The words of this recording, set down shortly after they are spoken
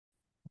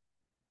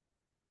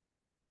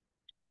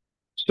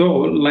So,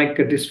 like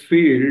this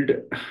field,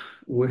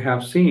 we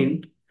have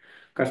seen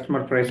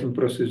customer pricing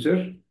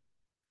procedure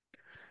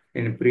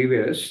in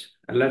previous.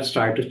 Let's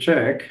try to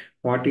check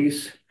what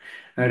is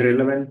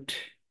relevant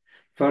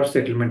for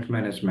settlement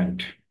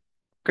management.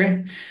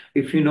 Okay,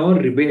 if you know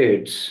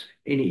rebates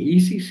in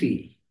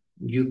ECC,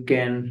 you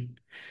can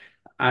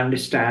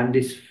understand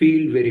this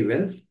field very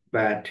well.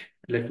 But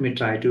let me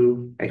try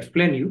to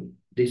explain you.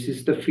 This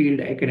is the field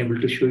I can able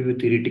to show you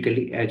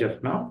theoretically as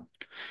of now.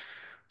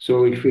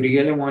 So if you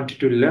really want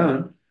to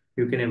learn,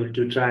 you can able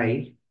to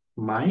try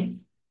my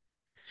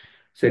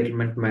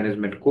settlement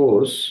management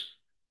course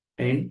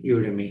in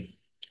Udemy.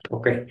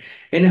 Okay.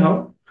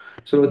 Anyhow,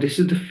 so this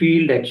is the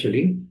field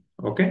actually.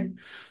 Okay.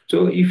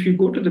 So if you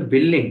go to the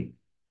billing,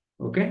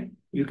 okay,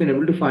 you can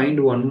able to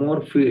find one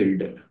more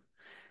field,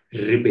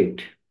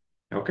 rebate.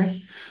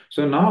 Okay.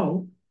 So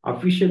now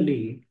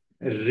officially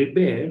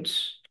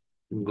rebates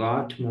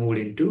got moved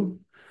into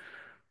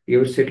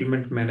your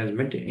settlement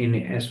management in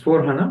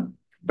S/4HANA,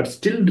 but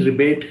still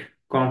rebate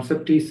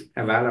concept is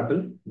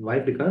available. Why?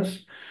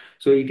 Because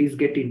so it is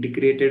get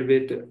integrated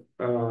with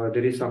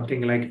there is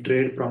something like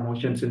trade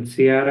promotions in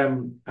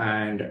CRM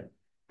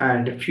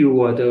and a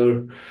few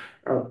other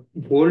uh,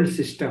 old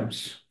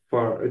systems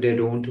for they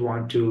don't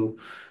want to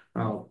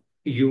uh,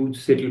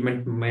 use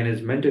settlement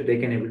management. They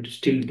can able to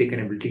still they can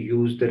able to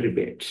use the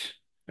rebates.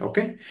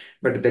 Okay,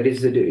 but that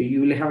is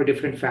you will have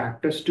different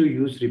factors to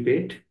use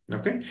rebate.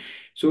 Okay,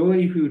 so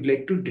if you would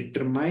like to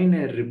determine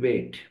a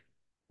rebate,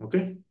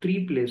 okay,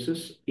 three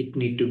places it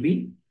need to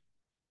be,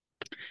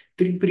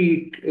 three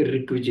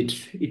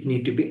prerequisites it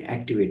need to be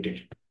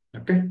activated.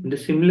 Okay. In the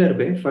similar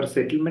way for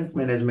settlement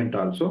management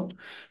also,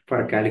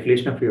 for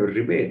calculation of your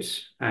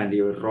rebates and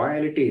your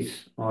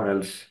royalties or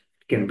else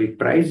can be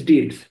price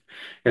deals,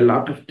 a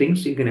lot of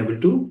things you can able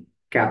to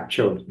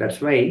capture. That's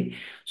why,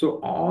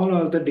 so all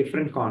of the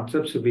different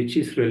concepts which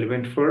is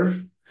relevant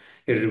for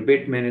a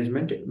rebate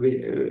management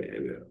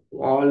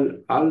all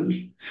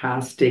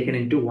has taken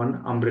into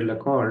one umbrella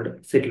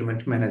called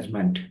settlement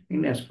management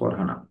in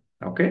S/4HANA.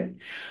 Okay,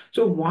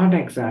 so what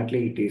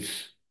exactly it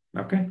is?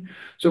 Okay,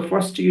 so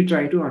first you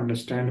try to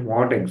understand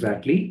what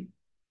exactly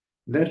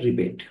the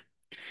rebate.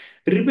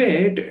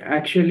 Rebate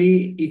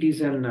actually it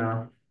is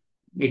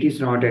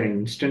not an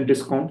instant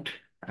discount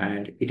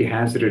and it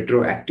has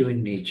retroactive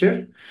in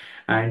nature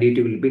and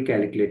it will be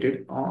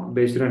calculated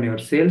based on your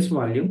sales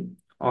volume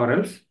or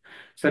else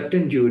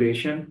certain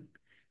duration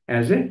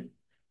as a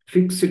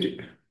fixed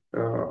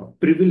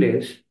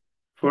privilege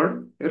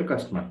for your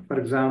customer. For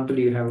example,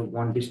 you have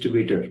one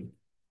distributor,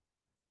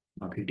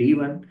 okay,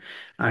 D1,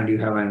 and you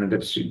have another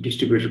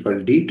distributor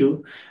called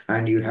D2,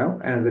 and you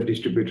have another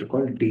distributor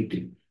called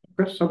D3.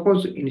 Okay,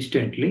 suppose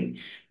instantly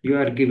you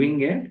are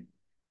giving a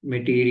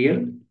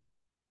material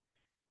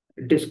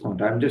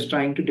discount. I'm just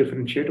trying to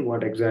differentiate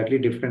what exactly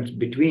difference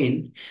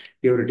between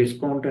your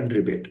discount and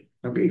rebate.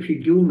 Okay, if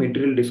you give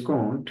material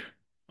discount,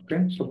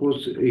 okay,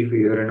 suppose if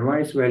your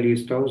invoice value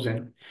is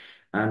 1,000,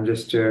 I'm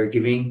just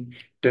giving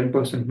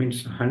 10%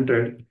 means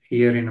 100.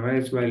 Here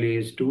invoice value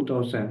is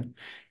 2,000.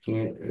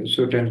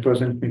 So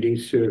 10%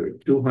 means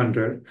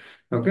 200.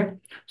 Okay,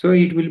 so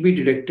it will be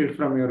deducted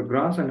from your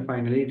gross and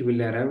finally it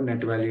will arrive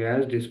net value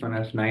as this one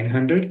as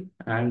 900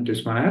 and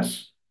this one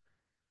as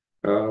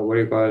what do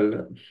you call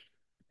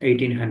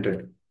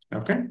 1,800.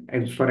 Okay,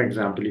 as for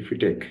example, if you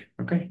take,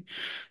 okay,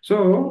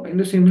 so in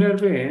the similar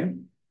way,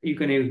 you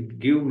can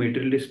give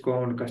material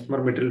discount,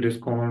 customer material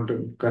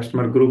discount,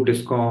 customer group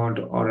discount,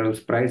 or else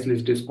price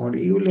list discount.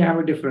 You will have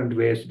a different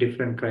ways,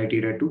 different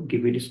criteria to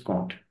give a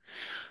discount.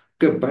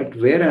 Okay, but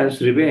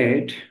whereas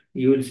rebate,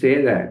 you will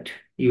say that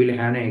you will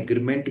have an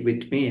agreement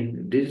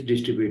between this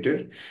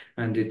distributor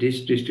and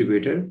this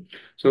distributor.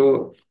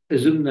 So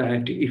assume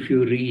that if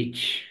you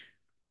reach,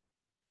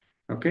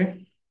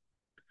 okay,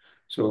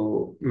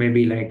 so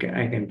maybe like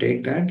I can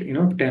take that,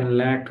 10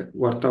 lakh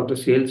worth of the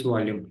sales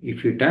volume.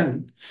 If you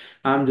done,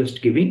 I'm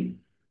just giving.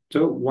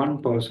 So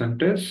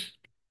 1% is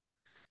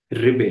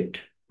rebate.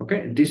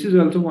 Okay. This is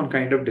also one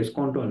kind of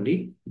discount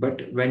only,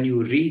 but when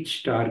you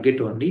reach target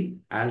only,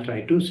 I'll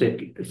try to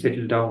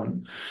settle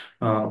down.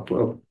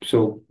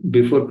 So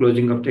before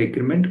closing of the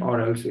agreement or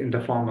else in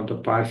the form of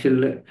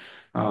the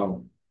uh,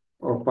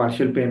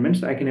 partial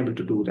payments, I can able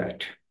to do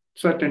that.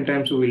 Certain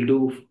times we will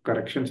do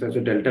corrections as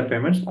a delta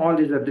payments. All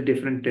these are the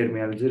different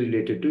terminology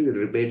related to your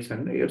rebates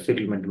and your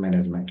settlement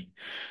management.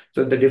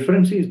 So the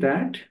difference is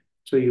that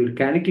so you will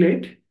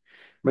calculate,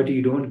 but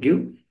you don't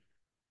give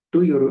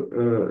to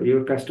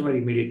your customer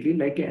immediately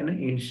like an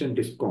instant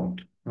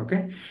discount.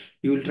 Okay,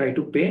 you will try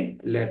to pay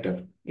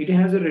later. It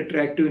has a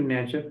retroactive in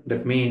nature.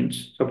 That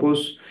means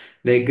suppose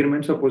the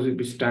agreement suppose it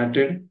be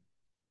started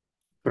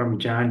from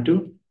Jan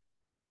to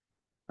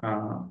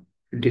uh,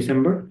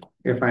 December,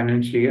 a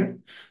financial year.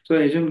 So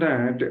assume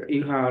that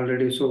you have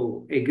already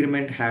so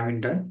agreement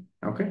having done.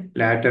 Okay.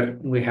 Later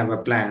we have a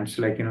plans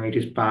like it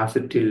is passed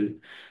till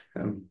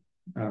um,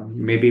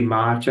 maybe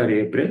March or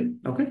April.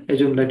 Okay.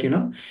 Assume that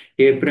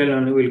April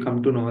only will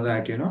come to know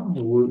that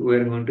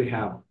we're going to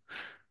have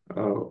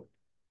uh,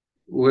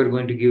 we're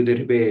going to give the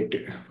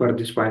rebate for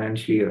this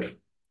financial year.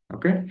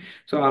 Okay,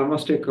 so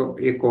almost a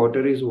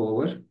quarter is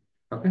over.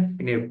 Okay,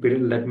 in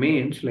April, that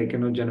means like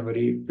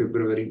January,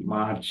 February,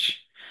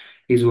 March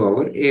is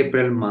over.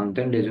 April month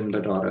and assume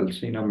that, or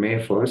else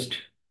May 1st,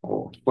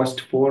 or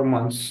first 4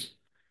 months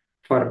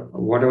for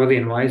whatever the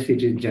invoice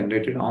it is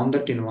generated on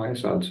that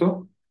invoice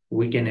also,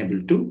 we can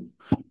able to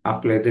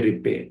apply the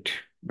rebate.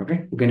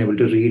 Okay, we can able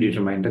to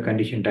redetermine the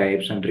condition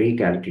types and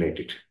recalculate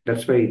it.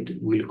 That's why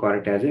we'll call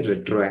it as a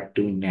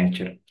retroactive in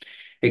nature.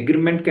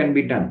 Agreement can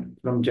be done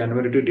from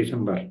January to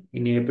December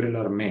in April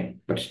or May,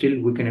 but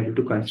still we can able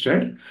to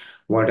consider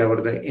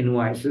whatever the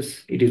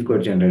invoices it is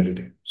got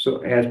generated.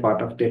 So as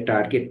part of the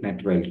target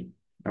net value.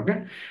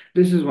 Okay,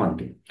 this is one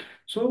thing.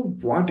 So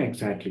what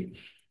exactly?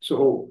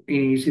 So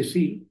in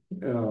ECC,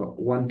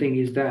 one thing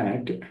is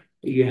that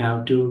you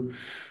have to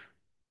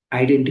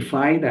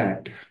identify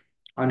that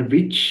on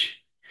which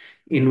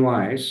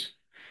invoice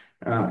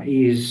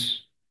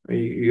is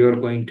you're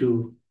going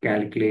to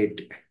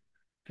calculate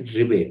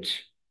rebates.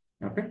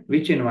 Okay,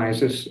 which invoice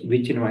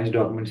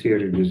documents you are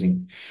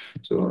using.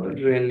 So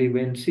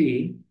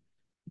relevancy,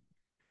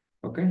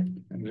 okay,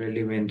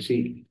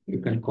 relevancy, you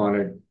can call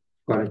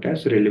it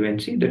as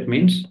relevancy. That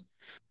means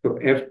so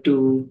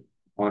F2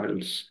 or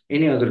else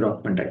any other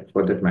document type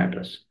for that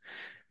matters.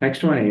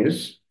 Next one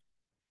is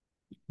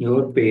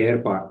your payer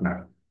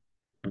partner.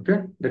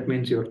 Okay, that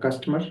means your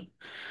customer.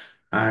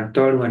 And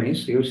third one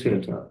is your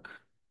sales org.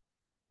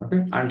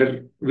 Okay,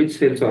 under which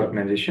sales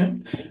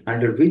organization,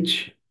 under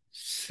which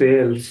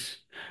sales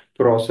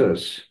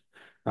process,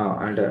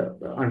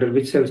 under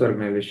which sales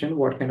organization,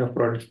 what kind of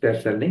products they're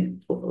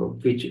selling,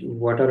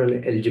 what are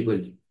eligible.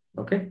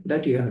 Okay,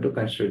 that you have to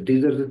consider.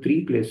 These are the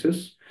three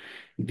places.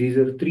 These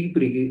are three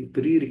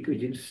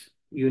prerequisites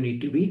you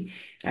need to be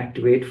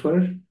activate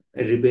for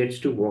rebates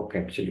to work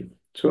actually.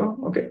 So,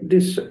 okay,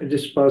 this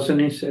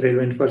person is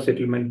relevant for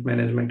settlement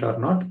management or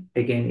not.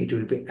 Again, it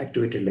will be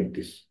activated like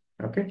this.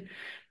 Okay.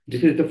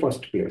 This is the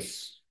first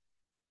place.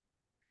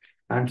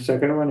 And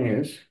second one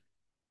is,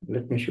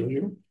 let me show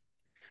you,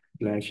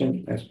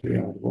 relation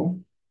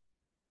SPRO,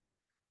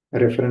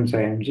 reference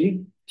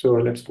IMG. So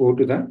let's go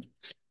to the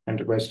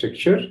enterprise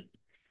structure,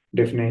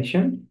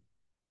 definition,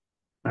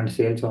 and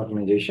sales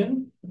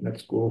organization.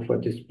 Let's go for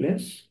this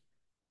place.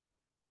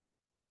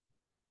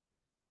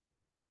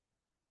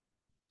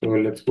 So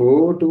let's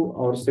go to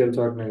our sales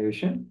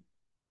organization.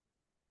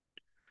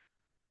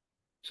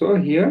 So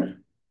here,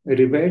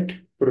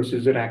 rebate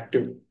procedure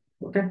active.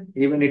 Okay,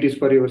 even it is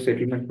for your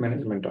settlement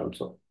management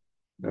also.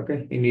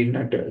 Okay, you need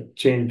not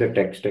change the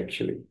text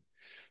actually.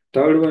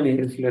 Third one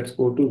is let's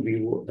go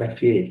to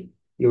FA,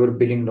 your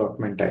billing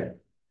document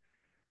type.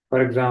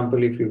 For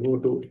example, if you go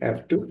to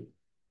F2,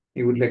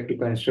 you would like to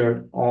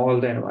consider all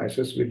the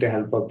invoices with the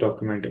help of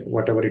document,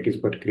 whatever it is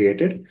got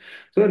created.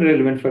 So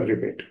relevant for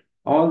rebate.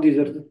 All these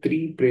are the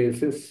three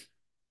places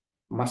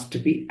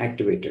must be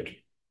activated,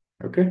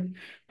 okay,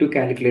 to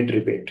calculate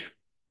rebate.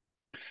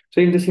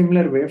 So in the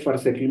similar way for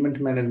settlement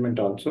management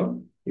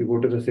also, you go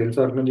to the sales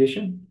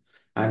organization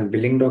and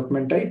billing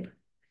document type.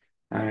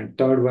 And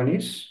third one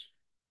is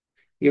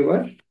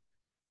your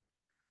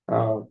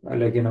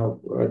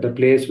the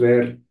place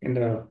where in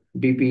the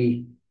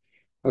BP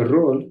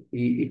role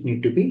it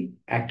need to be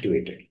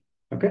activated.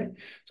 Okay,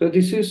 so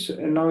this is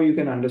now you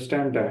can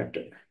understand that.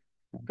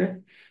 Okay,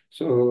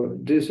 so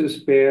this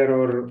is pair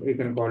or you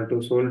can call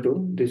to sol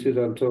to. This is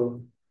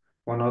also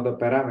one of the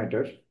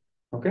parameters.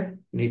 Okay,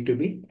 need to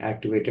be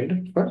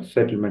activated for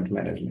settlement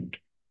management.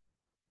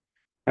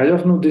 As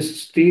of now,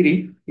 this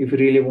theory, if you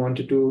really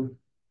wanted to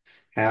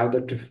have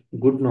that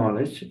good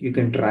knowledge, you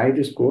can try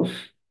this course.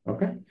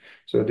 Okay,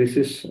 so this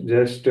is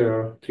just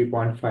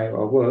 3.5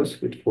 hours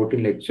with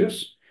 14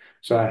 lectures.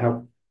 So I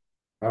have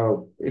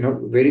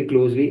very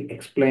closely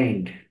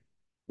explained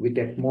with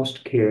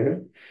utmost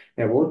care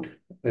about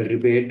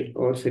rebate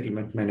or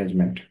settlement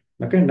management.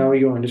 Okay, now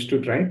you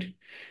understood, right?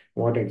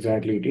 What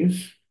exactly it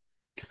is.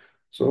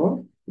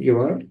 So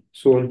your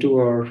SOL 2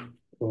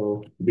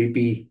 or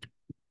BP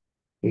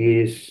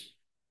is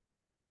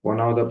one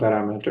of the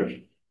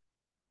parameters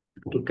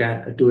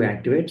to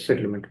activate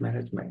settlement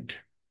management.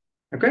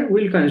 Okay,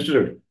 we'll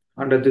consider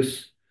under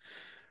this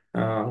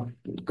uh,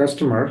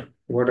 customer,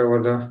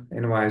 whatever the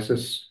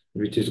invoices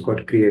which is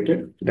got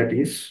created, that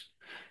is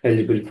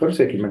eligible for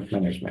settlement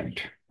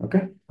management.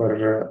 Okay,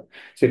 for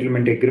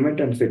settlement agreement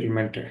and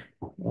settlement,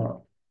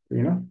 you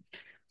know,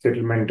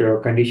 settlement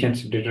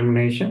conditions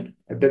determination.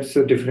 That's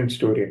a different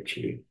story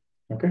actually.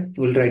 Okay,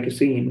 we'll try to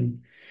see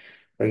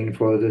in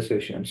further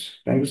sessions.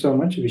 Thank you so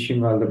much. Wishing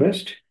you all the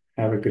best.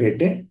 Have a great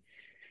day.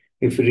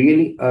 If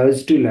really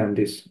urged to learn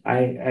this,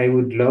 I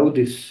would love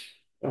this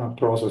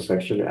process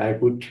actually. I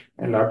put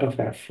a lot of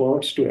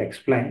efforts to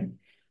explain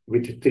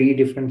with three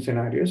different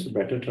scenarios.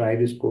 Better try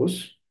this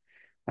course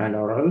and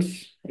or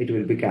else it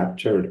will be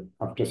captured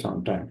after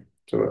some time.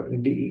 So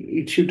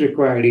it should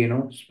require,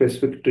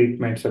 specific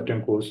treatment,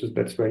 certain courses.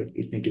 That's why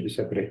it need to be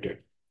separated.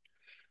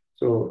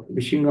 So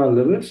wishing you all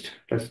the best.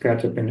 Let's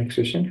catch up in next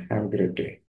session. Have a great day.